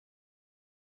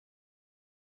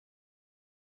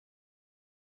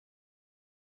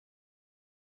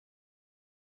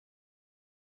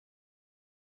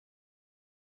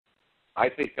I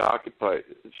think Occupy,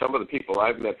 some of the people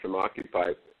I've met from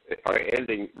Occupy are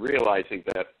realizing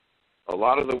that a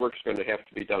lot of the work's going to have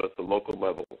to be done at the local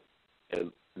level,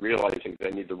 and realizing they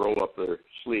need to roll up their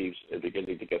sleeves and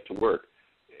beginning to get to work.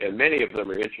 And many of them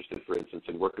are interested, for instance,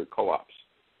 in worker co-ops.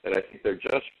 And I think they're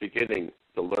just beginning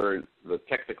to learn the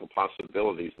technical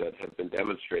possibilities that have been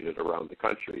demonstrated around the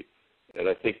country. And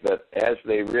I think that as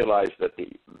they realize that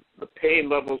the pain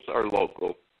levels are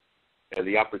local and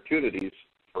the opportunities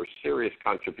for serious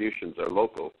contributions are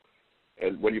local,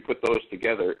 and when you put those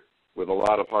together with a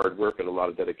lot of hard work and a lot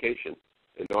of dedication,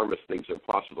 enormous things are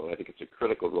possible. I think it's a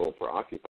critical role for Occupy.